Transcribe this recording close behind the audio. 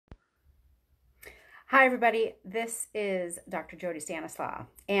Hi, everybody. This is Dr. Jody Stanislaw,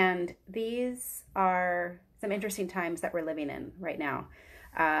 and these are some interesting times that we're living in right now.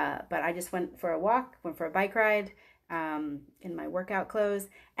 But I just went for a walk, went for a bike ride in my workout clothes,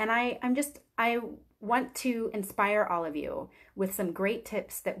 and I want to inspire all of you with some great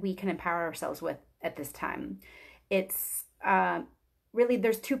tips that we can empower ourselves with at this time. It's really,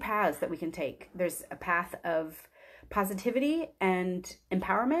 there's two paths that we can take. There's a path of positivity and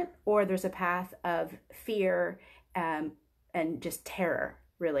empowerment, or there's a path of fear and just terror,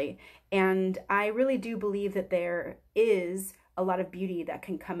 really. And I really do believe that there is a lot of beauty that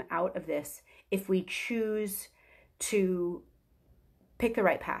can come out of this if we choose to pick the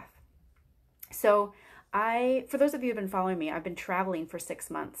right path. So for those of you who have been following me, I've been traveling for 6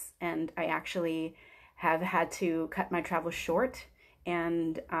 months, and I actually have had to cut my travel short.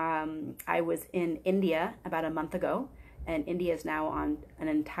 And I was in India about a month ago, and India is now on an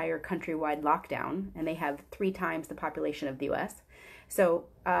entire countrywide lockdown, and they have 3 times the population of the US. So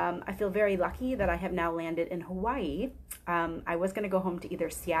I feel very lucky that I have now landed in Hawaii. I was going to go home to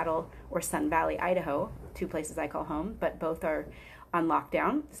either Seattle or Sun Valley, Idaho, 2 places I call home, but both are on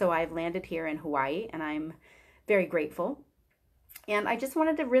lockdown. So I've landed here in Hawaii, and I'm very grateful. And I just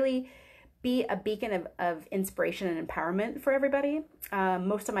wanted to really be a beacon of inspiration and empowerment for everybody.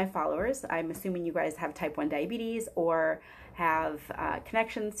 Most of my followers, I'm assuming you guys have type 1 diabetes or have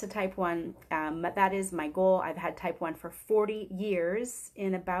connections to type 1. But that is my goal. I've had type 1 for 40 years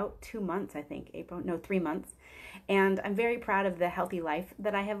in about 2 months, I think, 3 months. And I'm very proud of the healthy life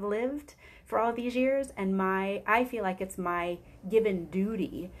that I have lived for all these years. And I feel like it's my given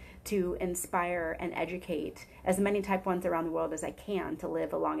duty to inspire and educate as many type 1s around the world as I can to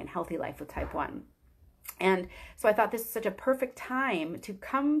live a long and healthy life with type 1. And so I thought this is such a perfect time to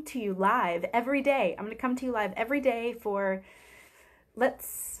come to you live every day. I'm going to come to you live every day for,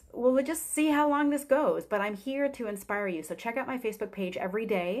 we'll just see how long this goes, but I'm here to inspire you. So check out my Facebook page every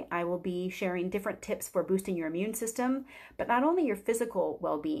day. I will be sharing different tips for boosting your immune system, but not only your physical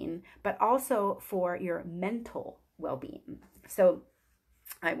well-being, but also for your mental well-being. So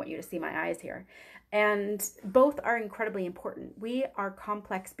I want you to see my eyes here. And both are incredibly important. We are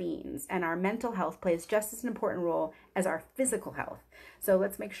complex beings, and our mental health plays just as an important role as our physical health. So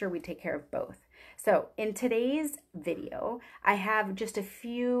let's make sure we take care of both. So in today's video, I have just a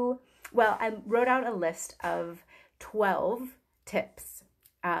few, I wrote out a list of 12 tips.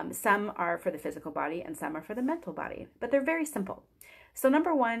 Some are for the physical body and some are for the mental body, but they're very simple. So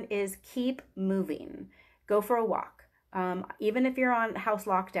number 1 is keep moving. Go for a walk. Even if you're on house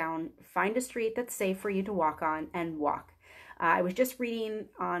lockdown, find a street that's safe for you to walk on and walk. I was just reading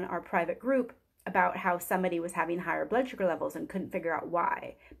on our private group about how somebody was having higher blood sugar levels and couldn't figure out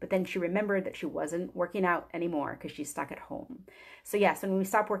why. But then she remembered that she wasn't working out anymore because she's stuck at home. So yes, when we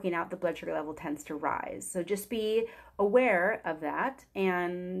stop working out, the blood sugar level tends to rise. So just be aware of that.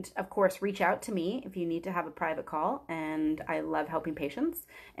 And of course, reach out to me if you need to have a private call. And I love helping patients.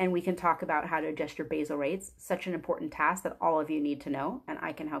 And we can talk about how to adjust your basal rates. Such an important task that all of you need to know. And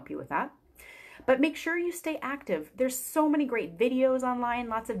I can help you with that. But make sure you stay active. There's so many great videos online.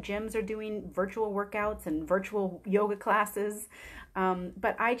 Lots of gyms are doing virtual workouts and virtual yoga classes.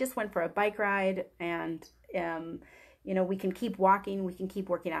 But I just went for a bike ride, and we can keep walking, we can keep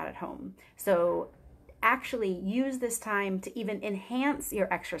working out at home. So actually use this time to even enhance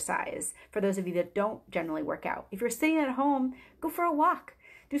your exercise for those of you that don't generally work out. If you're sitting at home, go for a walk.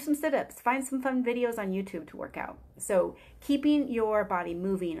 Do some sit-ups, find some fun videos on YouTube to work out. So keeping your body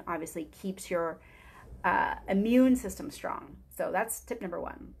moving obviously keeps your immune system strong. So that's tip number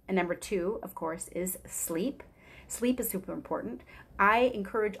 1. And number 2, of course, is sleep. Sleep is super important. I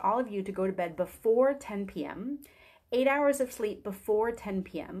encourage all of you to go to bed before 10 p.m. 8 hours of sleep before 10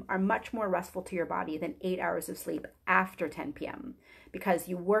 p.m. are much more restful to your body than 8 hours of sleep after 10 p.m. because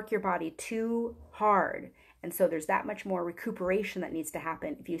you work your body too hard. And so there's that much more recuperation that needs to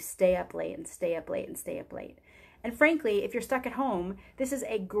happen if you stay up late and stay up late and stay up late. And frankly, if you're stuck at home, this is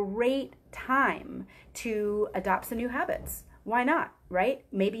a great time to adopt some new habits. Why not, right?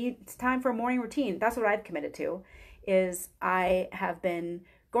 Maybe it's time for a morning routine. That's what I've committed to, is I have been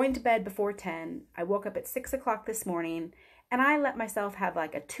going to bed before 10. I woke up at 6 o'clock this morning, and I let myself have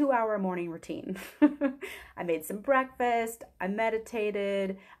like a 2-hour morning routine. I made some breakfast, I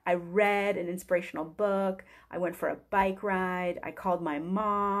meditated, I read an inspirational book, I went for a bike ride, I called my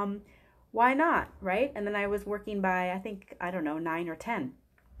mom. Why not, right? And then I was working by, I think, 9 or 10.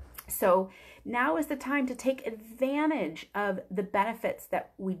 So now is the time to take advantage of the benefits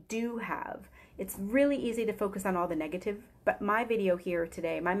that we do have. It's really easy to focus on all the negative, but my video here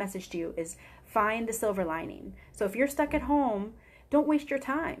today, my message to you is find the silver lining. So if you're stuck at home, don't waste your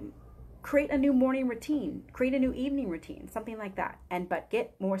time. create a new morning routine, create a new evening routine, something like that. But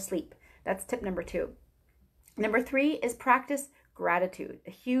get more sleep. That's tip number 2. Number 3 is practice gratitude.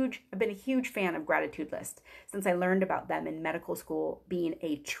 I've been a huge fan of gratitude lists since I learned about them in medical school being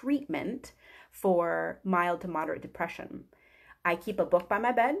a treatment for mild to moderate depression. I keep a book by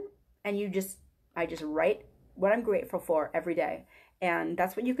my bed, and I just write what I'm grateful for every day. And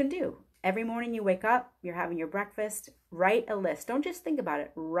that's what you can do. Every morning you wake up, you're having your breakfast, write a list. Don't just think about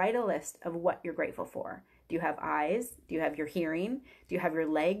it. Write a list of what you're grateful for. Do you have eyes? Do you have your hearing? Do you have your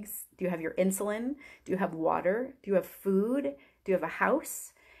legs? Do you have your insulin? Do you have water? Do you have food? Do you have a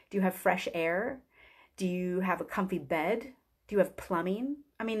house? Do you have fresh air? Do you have a comfy bed? Do you have plumbing?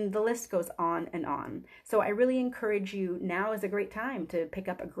 I mean, the list goes on and on. So I really encourage you, now is a great time to pick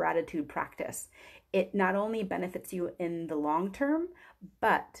up a gratitude practice. It not only benefits you in the long term,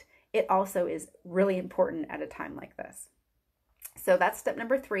 but it also is really important at a time like this. So that's step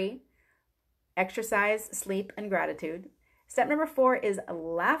number 3, exercise, sleep, and gratitude. Step number 4 is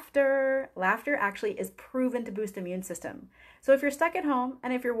laughter. Laughter actually is proven to boost the immune system. So if you're stuck at home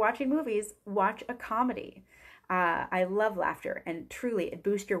and if you're watching movies, watch a comedy. I love laughter, and truly it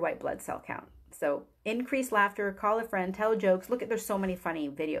boosts your white blood cell count. So increase laughter, call a friend, tell jokes. There's so many funny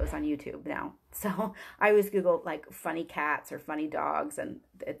videos on YouTube now. So I always Google like funny cats or funny dogs, and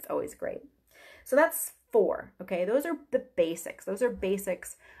it's always great. So that's 4, okay? Those are the basics. Those are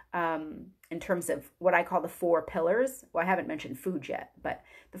basics in terms of what I call the 4 pillars. Well, I haven't mentioned food yet, but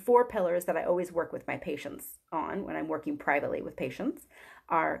the 4 pillars that I always work with my patients on when I'm working privately with patients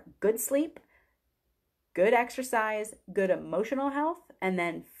are good sleep, good exercise, good emotional health, and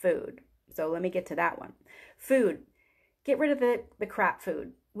then food. So let me get to that one. Food. Get rid of the crap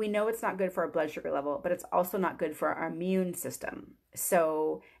food. We know it's not good for our blood sugar level, but it's also not good for our immune system.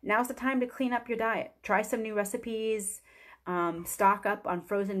 So now's the time to clean up your diet. Try some new recipes. Stock up on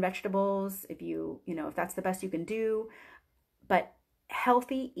frozen vegetables if if that's the best you can do. But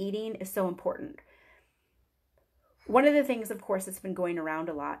healthy eating is so important. One of the things, of course, that's been going around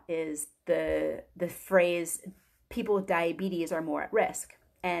a lot is the phrase, people with diabetes are more at risk.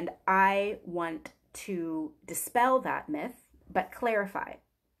 And I want to dispel that myth, but clarify.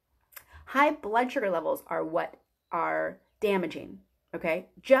 High blood sugar levels are what are damaging, okay?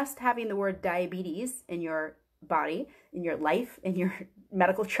 Just having the word diabetes in your body, in your life, in your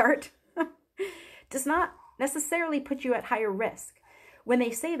medical chart, does not necessarily put you at higher risk. When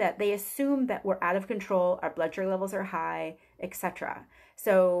they say that, they assume that we're out of control, our blood sugar levels are high, etc.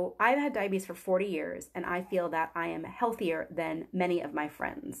 So I've had diabetes for 40 years, and I feel that I am healthier than many of my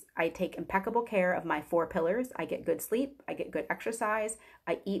friends. I take impeccable care of my 4 pillars. I get good sleep, I get good exercise,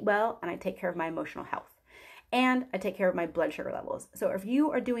 I eat well, and I take care of my emotional health. And I take care of my blood sugar levels. So if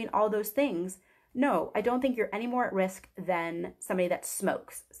you are doing all those things, no, I don't think you're any more at risk than somebody that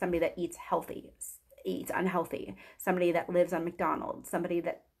smokes, somebody that eats unhealthy, somebody that lives on McDonald's, somebody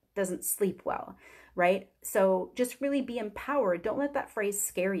that doesn't sleep well, right? So just really be empowered. Don't let that phrase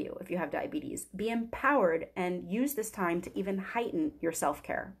scare you if you have diabetes. Be empowered and use this time to even heighten your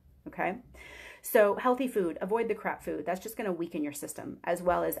self-care, okay? So healthy food, avoid the crap food. That's just going to weaken your system, as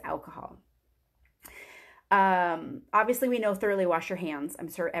well as alcohol. Obviously, we know thoroughly wash your hands. I'm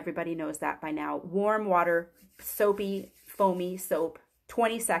sure everybody knows that by now. Warm water, soapy, foamy soap,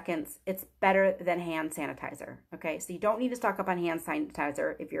 20 seconds. It's better than hand sanitizer, okay? So you don't need to stock up on hand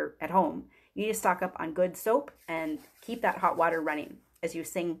sanitizer if you're at home. You need to stock up on good soap and keep that hot water running as you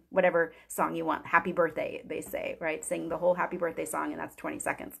sing whatever song you want. Happy birthday, they say, right? Sing the whole happy birthday song, and that's 20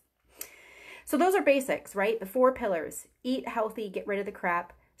 seconds. So those are basics, right? The 4 pillars. Eat healthy, get rid of the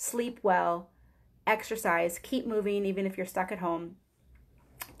crap, sleep well, exercise, keep moving even if you're stuck at home,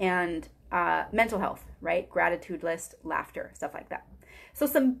 and mental health, right? Gratitude list, laughter, stuff like that. So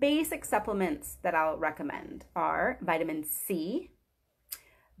some basic supplements that I'll recommend are vitamin C,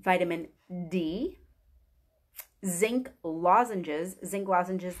 vitamin D, zinc lozenges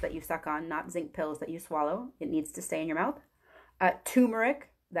that you suck on, not zinc pills that you swallow. It needs to stay in your mouth. Turmeric,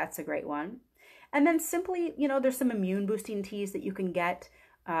 that's a great one. And then simply, there's some immune boosting teas that you can get.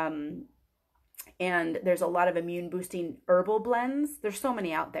 And there's a lot of immune boosting herbal blends. There's so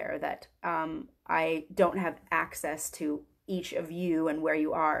many out there that I don't have access to each of you and where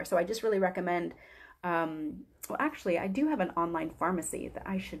you are. So I just really recommend, well, actually, I do have an online pharmacy that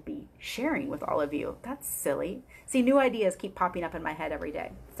I should be sharing with all of you. That's silly. See, new ideas keep popping up in my head every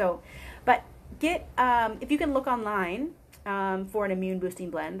day. So, but get, if you can look online for an immune boosting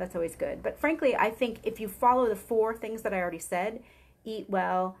blend, that's always good. But frankly, I think if you follow the 4 things that I already said, eat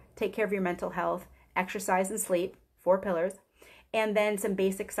well, take care of your mental health, exercise and sleep, 4 pillars, and then some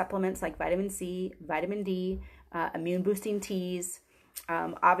basic supplements like vitamin C, vitamin D, immune boosting teas,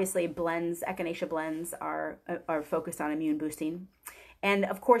 Obviously, blends, echinacea blends are focused on immune boosting. And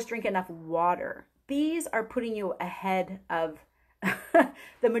of course, drink enough water. These are putting you ahead of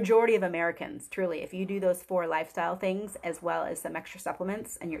the majority of Americans, truly. If you do those 4 lifestyle things, as well as some extra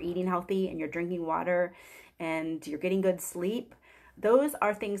supplements, and you're eating healthy and you're drinking water and you're getting good sleep, those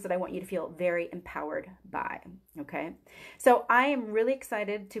are things that I want you to feel very empowered by, okay? So I am really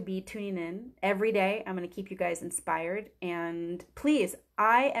excited to be tuning in every day. I'm going to keep you guys inspired. And please,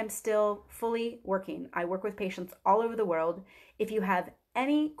 I am still fully working. I work with patients all over the world. If you have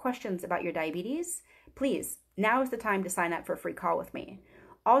any questions about your diabetes, please, now is the time to sign up for a free call with me.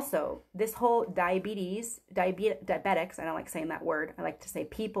 Also, this whole diabetics, I don't like saying that word. I like to say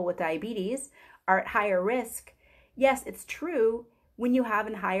people with diabetes are at higher risk. Yes, it's true when you have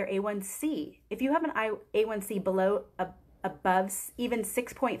a higher A1C. If you have an A1C below, above even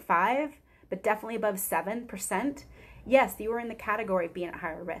 6.5, but definitely above 7%, yes, you are in the category of being at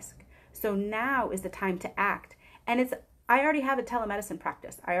higher risk. So now is the time to act. And I already have a telemedicine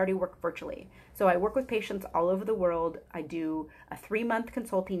practice. I already work virtually. So I work with patients all over the world. I do a 3-month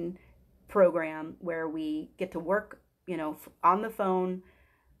consulting program where we get to work, on the phone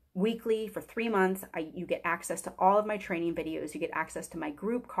weekly for 3 months. You get access to all of my training videos. You get access to my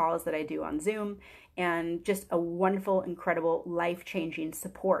group calls that I do on Zoom, and just a wonderful, incredible, life-changing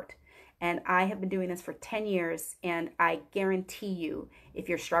support. And I have been doing this for 10 years, and I guarantee you, if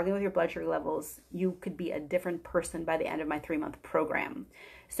you're struggling with your blood sugar levels, you could be a different person by the end of my 3-month program.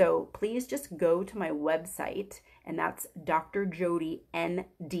 So please just go to my website, and that's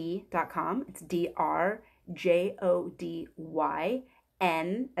drjodynd.com. It's DRJODY.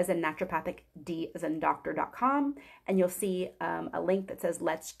 N as in naturopathic, D as in doctor.com, and you'll see a link that says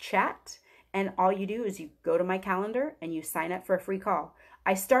let's chat. And all you do is you go to my calendar and you sign up for a free call.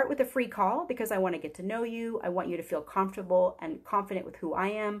 I start with a free call because I want to get to know you. I want you to feel comfortable and confident with who I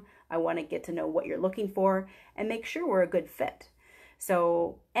am. I want to get to know what you're looking for and make sure we're a good fit.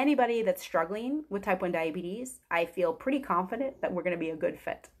 So anybody that's struggling with type 1 diabetes, I feel pretty confident that we're going to be a good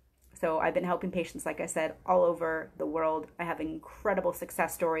fit. So I've been helping patients, like I said, all over the world. I have incredible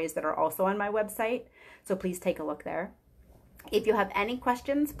success stories that are also on my website. So please take a look there. If you have any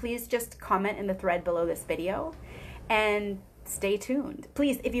questions, please just comment in the thread below this video and stay tuned.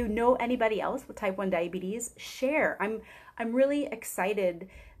 Please, if you know anybody else with type 1 diabetes, share. I'm really excited.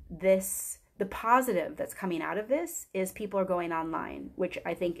 The positive that's coming out of this is people are going online, which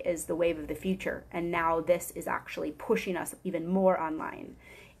I think is the wave of the future. And now this is actually pushing us even more online.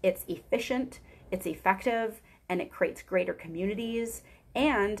 It's efficient, it's effective, and it creates greater communities,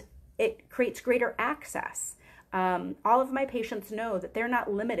 and it creates greater access. All of my patients know that they're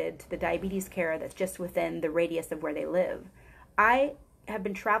not limited to the diabetes care that's just within the radius of where they live. I have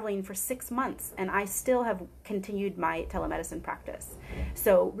been traveling for 6 months, and I still have continued my telemedicine practice.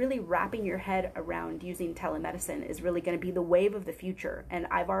 So really wrapping your head around using telemedicine is really going to be the wave of the future, and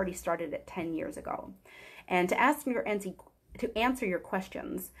I've already started it 10 years ago. And to answer your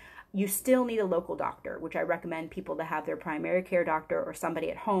questions, you still need a local doctor, which I recommend people to have their primary care doctor or somebody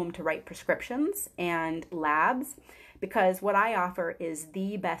at home to write prescriptions and labs, because what I offer is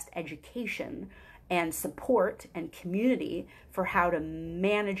the best education and support and community for how to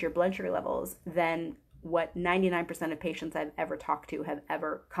manage your blood sugar levels than what 99% of patients I've ever talked to have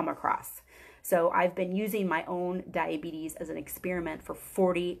ever come across. So I've been using my own diabetes as an experiment for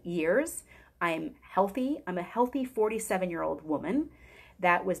 40 years. I'm healthy. I'm a healthy 47-year-old woman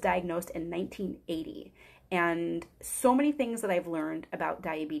that was diagnosed in 1980. And so many things that I've learned about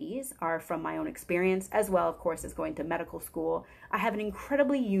diabetes are from my own experience, as well, of course, as going to medical school. I have an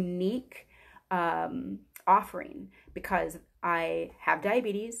incredibly unique offering because I have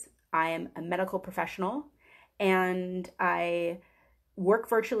diabetes. I am a medical professional, and I work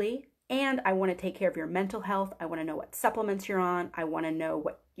virtually, and I want to take care of your mental health. I want to know what supplements you're on. I want to know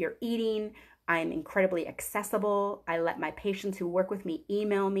what you're eating. I'm incredibly accessible. I let my patients who work with me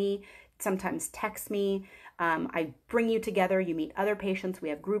email me, sometimes text me. I bring you together. You meet other patients. We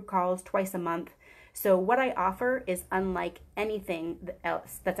have group calls twice a month. So what I offer is unlike anything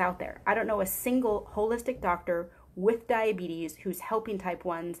else that's out there. I don't know a single holistic doctor with diabetes who's helping type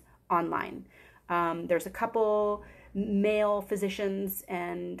 1s online. There's a couple male physicians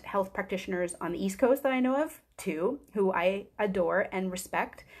and health practitioners on the East Coast that I know of, too, who I adore and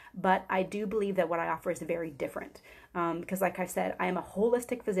respect, but I do believe that what I offer is very different. Because like I said, I am a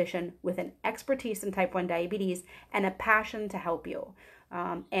holistic physician with an expertise in type 1 diabetes and a passion to help you.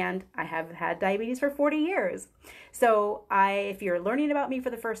 And I have had diabetes for 40 years. So if you're learning about me for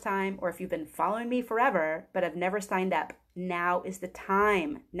the first time, or if you've been following me forever, but have never signed up, now is the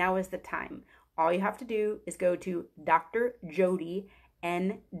time. Now is the time. All you have to do is go to drjodynd.com,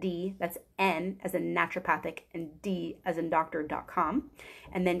 ND, that's N as in naturopathic and D as in doctor.com,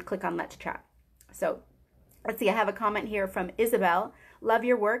 and then click on Let's Chat. So let's see, I have a comment here from Isabel. Love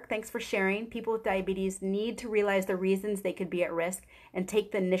your work. Thanks for sharing. People with diabetes need to realize the reasons they could be at risk and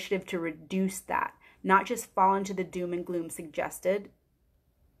take the initiative to reduce that, not just fall into the doom and gloom suggested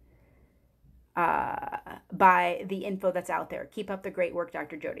by the info that's out there. Keep up the great work,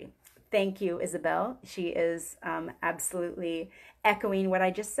 Dr. Jody. Thank you, Isabel. She is absolutely echoing what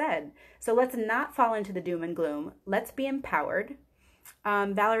I just said. So let's not fall into the doom and gloom. Let's be empowered.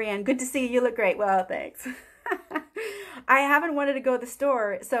 Valerie Ann, good to see you. You look great. Well, thanks. I haven't wanted to go to the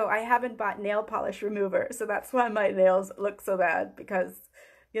store, so I haven't bought nail polish remover. So that's why my nails look so bad, because,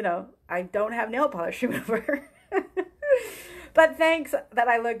 you know, I don't have nail polish remover. But thanks that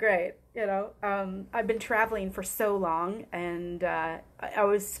I look great. You know, I've been traveling for so long, and I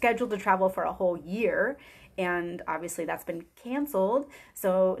was scheduled to travel for a whole year, and obviously that's been canceled.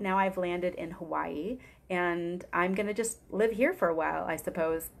 So now I've landed in Hawaii, and I'm going to just live here for a while, I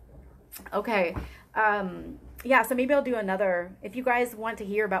suppose. Okay. Yeah, so maybe I'll do another, if you guys want to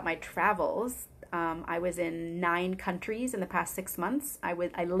hear about my travels. I was in 9 countries in the past 6 months. I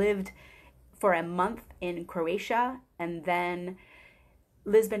lived for a month in Croatia, and then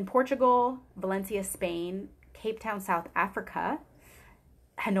Lisbon, Portugal, Valencia, Spain, Cape Town, South Africa,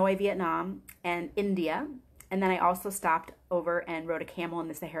 Hanoi, Vietnam, and India. And then I also stopped over and rode a camel in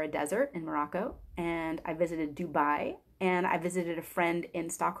the Sahara Desert in Morocco, and I visited Dubai, and I visited a friend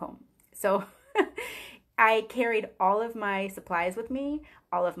in Stockholm. So I carried all of my supplies with me,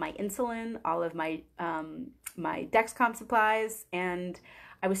 all of my insulin, all of my my Dexcom supplies, and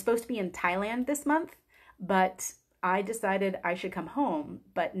I was supposed to be in Thailand this month, but I decided I should come home,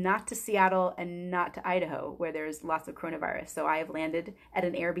 but not to Seattle and not to Idaho, where there's lots of coronavirus. So I have landed at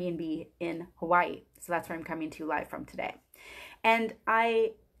an Airbnb in Hawaii. So that's where I'm coming to you live from today. And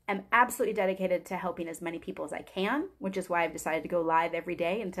I am absolutely dedicated to helping as many people as I can, which is why I've decided to go live every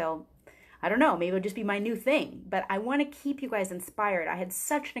day until, I don't know, maybe it'll just be my new thing. But I want to keep you guys inspired. I had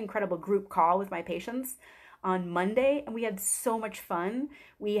such an incredible group call with my patients on Monday, and we had so much fun.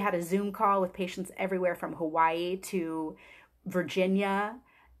 We had a Zoom call with patients everywhere from Hawaii to Virginia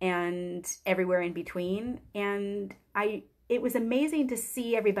and everywhere in between. And it was amazing to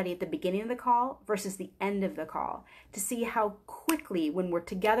see everybody at the beginning of the call versus the end of the call, to see how quickly, when we're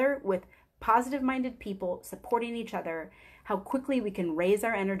together with positive-minded people supporting each other, how quickly we can raise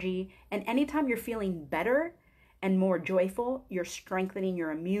our energy. And anytime you're feeling better and more joyful, you're strengthening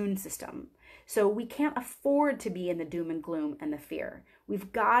your immune system. So we can't afford to be in the doom and gloom and the fear.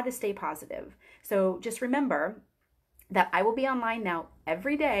 We've got to stay positive. So just remember that I will be online now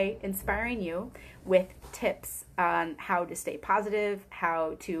every day inspiring you with tips on how to stay positive,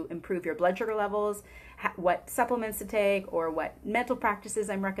 how to improve your blood sugar levels, what supplements to take, or what mental practices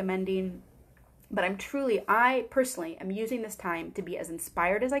I'm recommending. But I personally am using this time to be as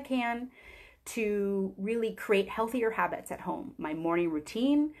inspired as I can to really create healthier habits at home. My morning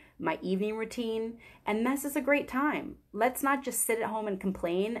routine, my evening routine, and this is a great time. Let's not just sit at home and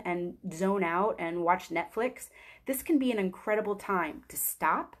complain and zone out and watch Netflix. This can be an incredible time to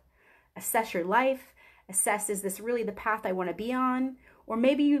stop, assess your life, assess, is this really the path I want to be on? Or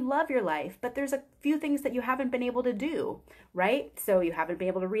maybe you love your life, but there's a few things that you haven't been able to do, right? So you haven't been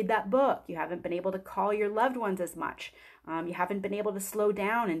able to read that book. You haven't been able to call your loved ones as much. You haven't been able to slow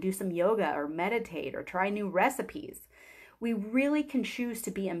down and do some yoga or meditate or try new recipes. We really can choose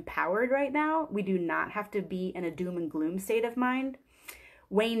to be empowered right now. We do not have to be in a doom and gloom state of mind.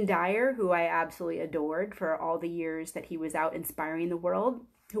 Wayne Dyer, who I absolutely adored for all the years that he was out inspiring the world,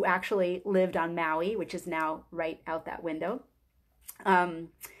 who actually lived on Maui, which is now right out that window. I'll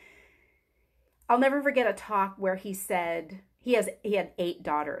never forget a talk where he said he had 8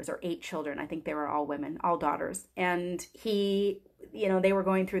 daughters or 8 children. I think they were all women, all daughters. And they were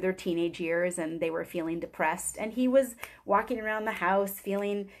going through their teenage years and they were feeling depressed. And he was walking around the house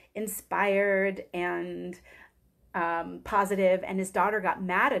feeling inspired and positive. And his daughter got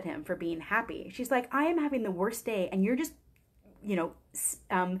mad at him for being happy. She's like, I am having the worst day and you're just,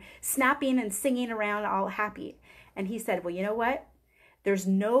 snapping and singing around all happy. And he said, well, you know what? There's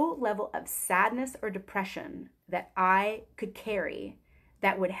no level of sadness or depression that I could carry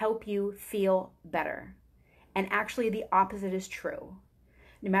that would help you feel better. And actually the opposite is true.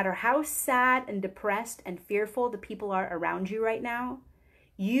 No matter how sad and depressed and fearful the people are around you right now,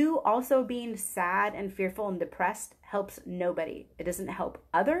 you also being sad and fearful and depressed helps nobody. It doesn't help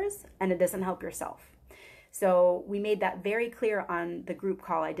others and it doesn't help yourself. So we made that very clear on the group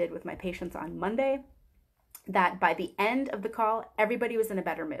call I did with my patients on Monday, that by the end of the call, everybody was in a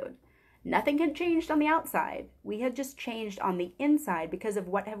better mood. Nothing had changed on the outside. We had just changed on the inside because of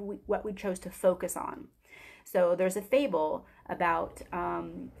what we chose to focus on. So there's a fable about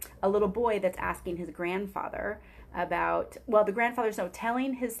a little boy that's asking his grandfather about, well, the grandfather's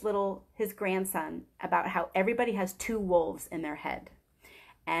telling his grandson about how everybody has two wolves in their head.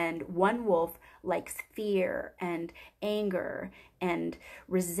 And one wolf likes fear and anger and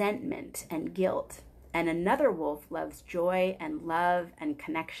resentment and guilt. And another wolf loves joy and love and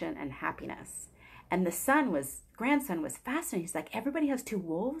connection and happiness. And the grandson was fascinated. He's like, everybody has two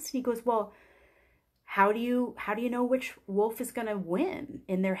wolves? And he goes, well, how do you know which wolf is going to win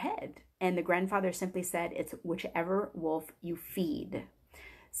in their head? And the grandfather simply said, it's whichever wolf you feed.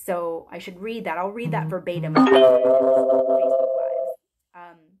 So I should read that. I'll read that verbatim on Facebook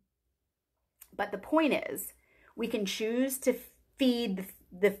Lives. But the point is, we can choose to feed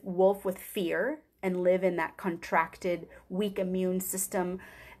the wolf with fear and live in that contracted, weak immune system,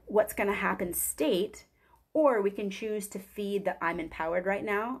 what's going to happen state, or we can choose to feed the I'm empowered right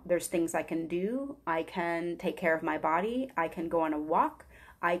now. There's things I can do. I can take care of my body. I can go on a walk.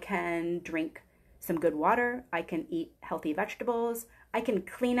 I can drink some good water. I can eat healthy vegetables. I can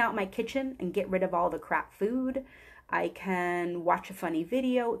clean out my kitchen and get rid of all the crap food. I can watch a funny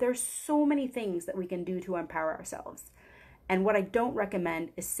video. There's so many things that we can do to empower ourselves. And what I don't recommend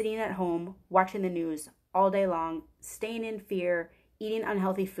is sitting at home, watching the news all day long, staying in fear, eating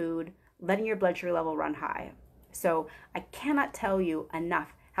unhealthy food, letting your blood sugar level run high. So I cannot tell you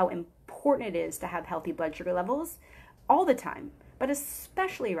enough how important it is to have healthy blood sugar levels all the time, but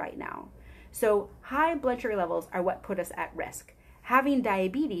especially right now. So high blood sugar levels are what put us at risk. Having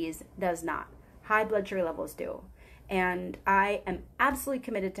diabetes does not. High blood sugar levels do. And I am absolutely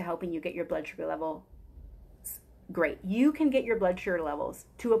committed to helping you get your blood sugar level great. You can get your blood sugar levels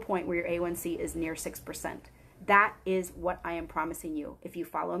to a point where your A1C is near 6%. That is what I am promising you. If you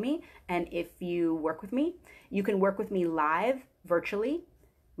follow me and if you work with me, you can work with me live virtually.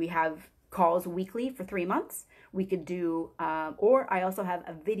 We have calls weekly for 3 months. We could do, or I also have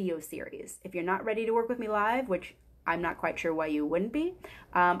a video series. If you're not ready to work with me live, which I'm not quite sure why you wouldn't be,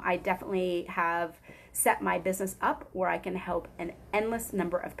 I definitely have set my business up where I can help an endless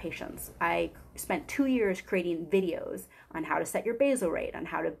number of patients. I spent 2 years creating videos on how to set your basal rate, on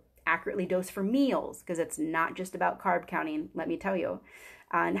how to accurately dose for meals, because it's not just about carb counting, let me tell you,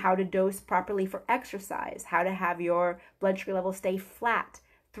 on how to dose properly for exercise, how to have your blood sugar level stay flat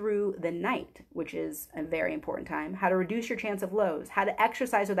through the night, which is a very important time, how to reduce your chance of lows, how to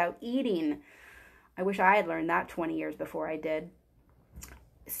exercise without eating. I wish I had learned that 20 years before I did.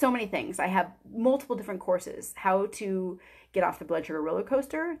 So many things. I have multiple different courses. How to get off the blood sugar roller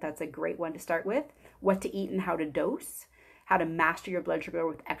coaster. That's a great one to start with. What to eat and how to dose. How to master your blood sugar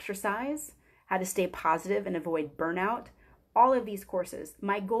with exercise. How to stay positive and avoid burnout. All of these courses.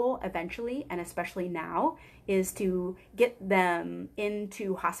 My goal eventually, and especially now, is to get them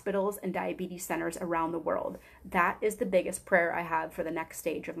into hospitals and diabetes centers around the world. That is the biggest prayer I have for the next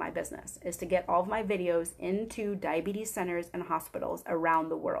stage of my business, is to get all of my videos into diabetes centers and hospitals around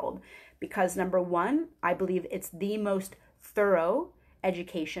the world. Because number one, I believe it's the most thorough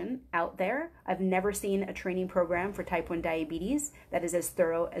education out there. I've never seen a training program for type 1 diabetes that is as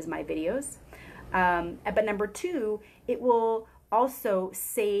thorough as my videos. But number two, it will also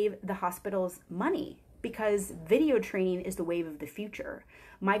save the hospitals money, because video training is the wave of the future.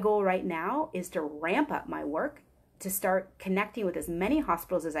 My goal right now is to ramp up my work, to start connecting with as many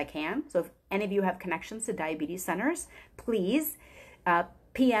hospitals as I can. So if any of you have connections to diabetes centers, please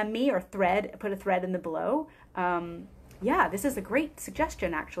PM me or put a thread in the below. Yeah, this is a great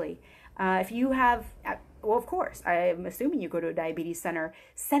suggestion, actually. If you have, well, of course, I'm assuming you go to a diabetes center,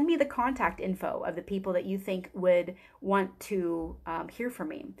 send me the contact info of the people that you think would want to hear from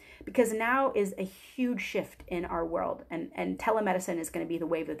me. Because now is a huge shift in our world, and telemedicine is going to be the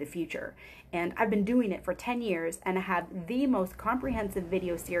wave of the future. And I've been doing it for 10 years, and I have the most comprehensive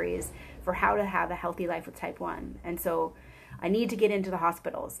video series for how to have a healthy life with type 1. And so I need to get into the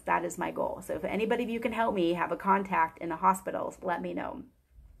hospitals. That is my goal. So if anybody of you can help me have a contact in the hospitals, let me know.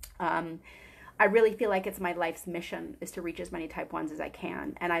 I really feel like it's my life's mission is to reach as many type 1s as I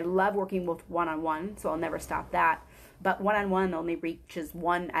can. And I love working with one-on-one, so I'll never stop that. But one-on-one only reaches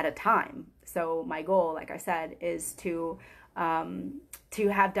one at a time. So my goal, like I said, is to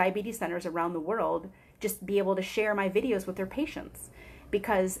have diabetes centers around the world just be able to share my videos with their patients.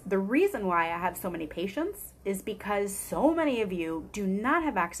 Because the reason why I have so many patients is because so many of you do not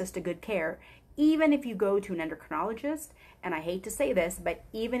have access to good care, even if you go to an endocrinologist, and I hate to say this, but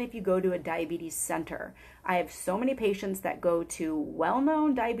even if you go to a diabetes center, I have so many patients that go to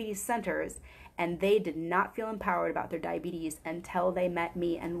well-known diabetes centers and they did not feel empowered about their diabetes until they met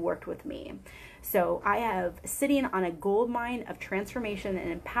me and worked with me. So I have sitting on a gold mine of transformation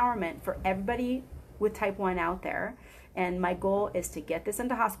and empowerment for everybody with type 1 out there. And my goal is to get this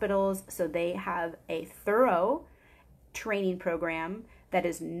into hospitals so they have a thorough training program that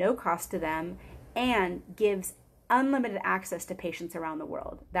is no cost to them and gives unlimited access to patients around the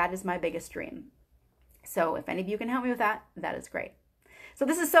world. That is my biggest dream. So if any of you can help me with that, that is great. So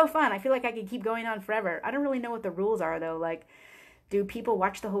this is so fun. I feel like I could keep going on forever. I don't really know what the rules are though. Like, do people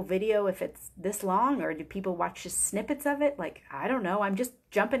watch the whole video if it's this long, or do people watch just snippets of it? Like, I don't know. I'm just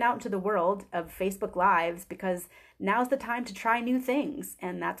jumping out into the world of Facebook Lives because now's the time to try new things,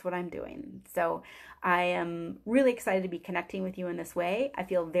 and that's what I'm doing. So I am really excited to be connecting with you in this way. I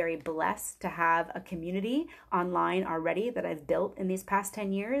feel very blessed to have a community online already that I've built in these past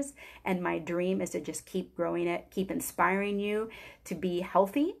 10 years, and my dream is to just keep growing it, keep inspiring you to be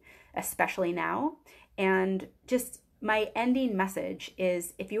healthy, especially now, and just my ending message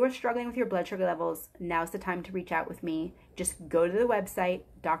is, if you are struggling with your blood sugar levels, now's the time to reach out with me. Just go to the website,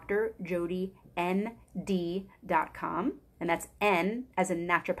 drjodynd.com, and that's N as in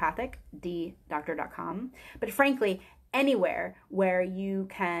naturopathic, D, doctor.com. But frankly, anywhere where you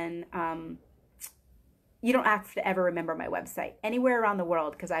can, you don't have to ever remember my website. Anywhere around the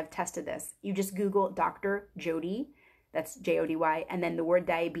world, because I've tested this. You just Google Dr. Jody, that's Jody, and then the word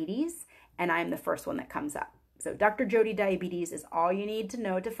diabetes, and I'm the first one that comes up. So Dr. Jody Diabetes is all you need to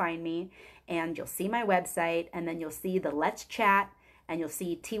know to find me, and you'll see my website, and then you'll see the Let's Chat, and you'll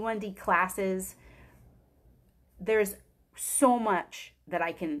see T1D classes. There's so much that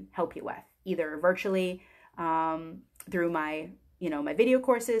I can help you with, either virtually through my my video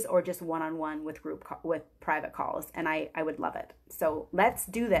courses, or just one-on-one with private calls, and I would love it. So let's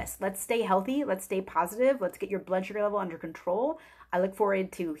do this. Let's stay healthy. Let's stay positive. Let's get your blood sugar level under control. I look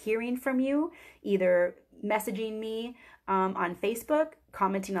forward to hearing from you, either messaging me on Facebook,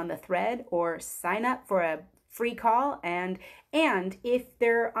 commenting on the thread, or sign up for a free call. And if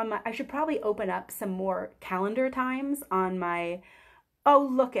they're on my, I should probably open up some more calendar times on my, oh,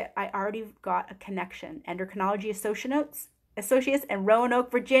 look it, I already got a connection. Endocrinology Associates in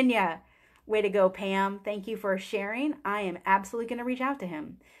Roanoke, Virginia. Way to go, Pam. Thank you for sharing. I am absolutely going to reach out to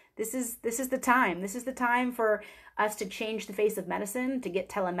him. This is the time. This is the time for us to change the face of medicine, to get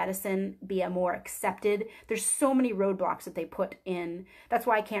telemedicine be a more accepted. There's so many roadblocks that they put in. That's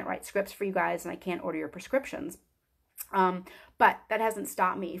why I can't write scripts for you guys and I can't order your prescriptions. But that hasn't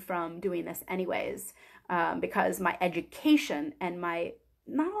stopped me from doing this anyways, because my education and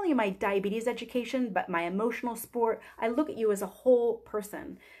not only my diabetes education, but my emotional support, I look at you as a whole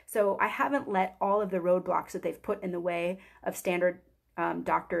person. So I haven't let all of the roadblocks that they've put in the way of standard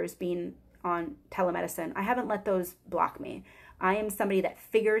doctors being on telemedicine, I haven't let those block me. I am somebody that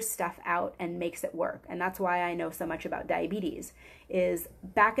figures stuff out and makes it work. And that's why I know so much about diabetes. Is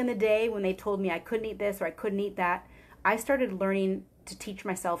back in the day when they told me I couldn't eat this or I couldn't eat that, I started learning to teach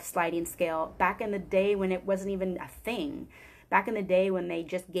myself sliding scale back in the day when it wasn't even a thing. Back in the day when they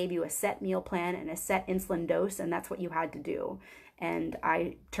just gave you a set meal plan and a set insulin dose, and that's what you had to do. And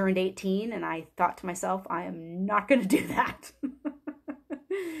I turned 18 and I thought to myself, I am not going to do that.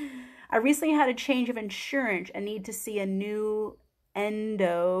 I recently had a change of insurance and need to see a new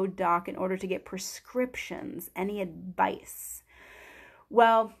endo doc in order to get prescriptions. Any advice?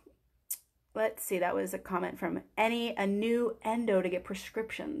 Well, let's see. That was a comment from a new endo to get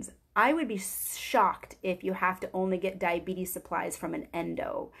prescriptions. I would be shocked if you have to only get diabetes supplies from an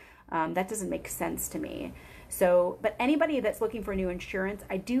endo. That doesn't make sense to me. So, but anybody that's looking for new insurance,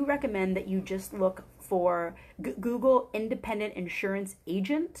 I do recommend that you just look for Google independent insurance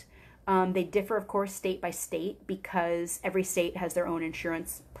agent. They differ, of course, state by state because every state has their own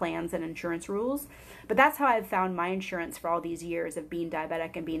insurance plans and insurance rules. But that's how I've found my insurance for all these years of being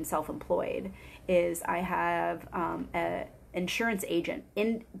diabetic and being self-employed, is I have a insurance agent,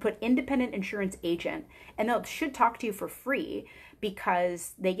 put independent insurance agent, and they should talk to you for free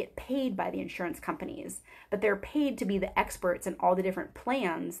because they get paid by the insurance companies, but they're paid to be the experts in all the different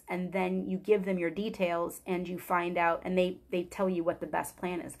plans, and then you give them your details and you find out, and they tell you what the best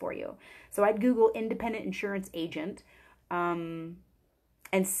plan is for you. So I'd Google independent insurance agent and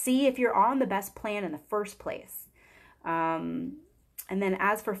see if you're on the best plan in the first place. And then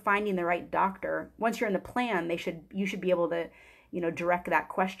as for finding the right doctor, once you're in the plan, you should be able to, direct that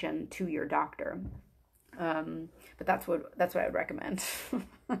question to your doctor. But that's what I would recommend.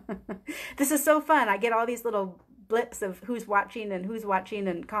 This is so fun. I get all these little blips of who's watching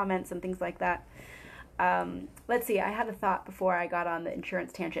and comments and things like that. Let's see, I had a thought before I got on the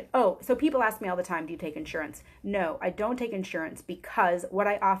insurance tangent. Oh, so people ask me all the time, do you take insurance? No, I don't take insurance because what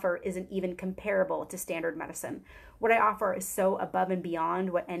I offer isn't even comparable to standard medicine. What I offer is so above and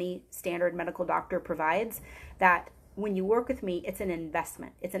beyond what any standard medical doctor provides that when you work with me, it's an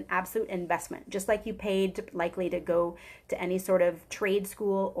investment. It's an absolute investment. Just like you paid likely to go to any sort of trade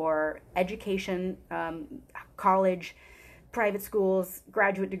school or education, college, private schools,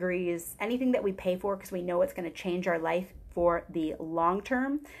 graduate degrees, anything that we pay for because we know it's going to change our life for the long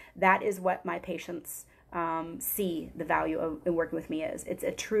term. That is what my patients see the value of in working with me is.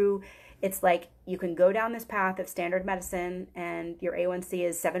 It's like you can go down this path of standard medicine and your A1C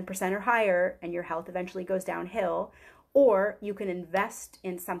is 7% or higher and your health eventually goes downhill, or you can invest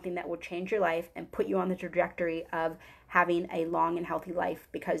in something that will change your life and put you on the trajectory of having a long and healthy life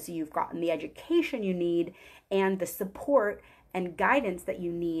because you've gotten the education you need and the support and guidance that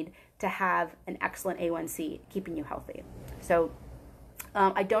you need to have an excellent A1C keeping you healthy. So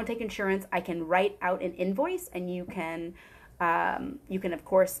I don't take insurance. I can write out an invoice and you can of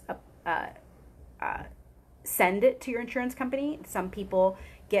course send it to your insurance company. Some people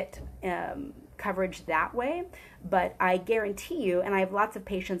get coverage that way, but I guarantee you, and I have lots of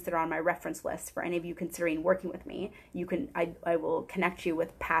patients that are on my reference list for any of you considering working with me, I will connect you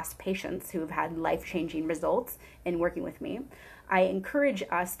with past patients who have had life-changing results in working with me. I encourage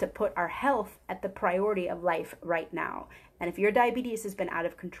us to put our health at the priority of life right now. And if your diabetes has been out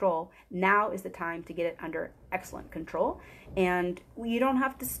of control, now is the time to get it under excellent control. And you don't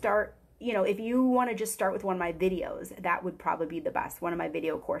have to start, if you want to just start with one of my videos, that would probably be the best, one of my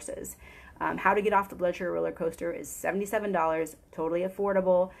video courses. How to get off the blood sugar roller coaster is $77, totally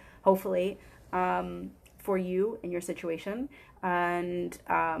affordable, hopefully, for you in your situation. And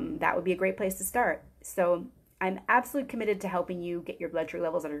that would be a great place to start. So I'm absolutely committed to helping you get your blood sugar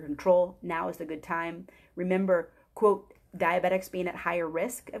levels under control. Now is the good time. Remember, quote, diabetics being at higher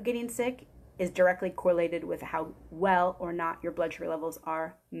risk of getting sick is directly correlated with how well or not your blood sugar levels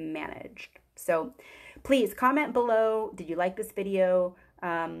are managed. So please comment below. Did you like this video?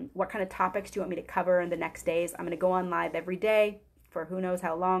 What kind of topics do you want me to cover in the next days? I'm going to go on live every day for who knows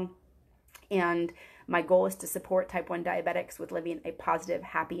how long. And my goal is to support type 1 diabetics with living a positive,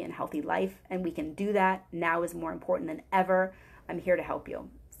 happy, and healthy life. And we can do that. Now is more important than ever. I'm here to help you.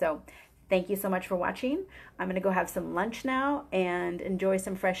 So thank you so much for watching. I'm going to go have some lunch now and enjoy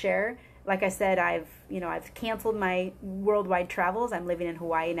some fresh air. Like I said, I've canceled my worldwide travels. I'm living in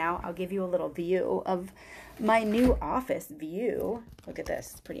Hawaii now. I'll give you a little view of my new office view. Look at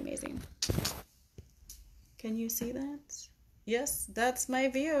this. It's pretty amazing. Can you see that? Yes, that's my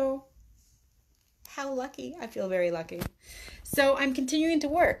view. How lucky. I feel very lucky. So I'm continuing to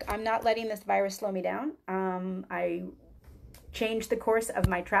work. I'm not letting this virus slow me down. I changed the course of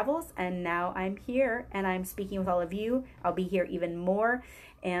my travels and now I'm here and I'm speaking with all of you. I'll be here even more.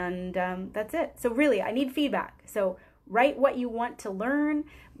 And that's it. So really, I need feedback. So write what you want to learn,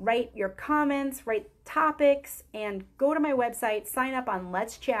 write your comments, write topics, and go to my website, sign up on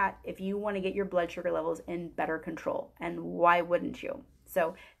Let's Chat if you want to get your blood sugar levels in better control. And why wouldn't you?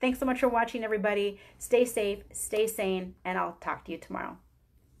 So thanks so much for watching, everybody. Stay safe, stay sane, and I'll talk to you tomorrow.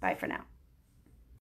 Bye for now.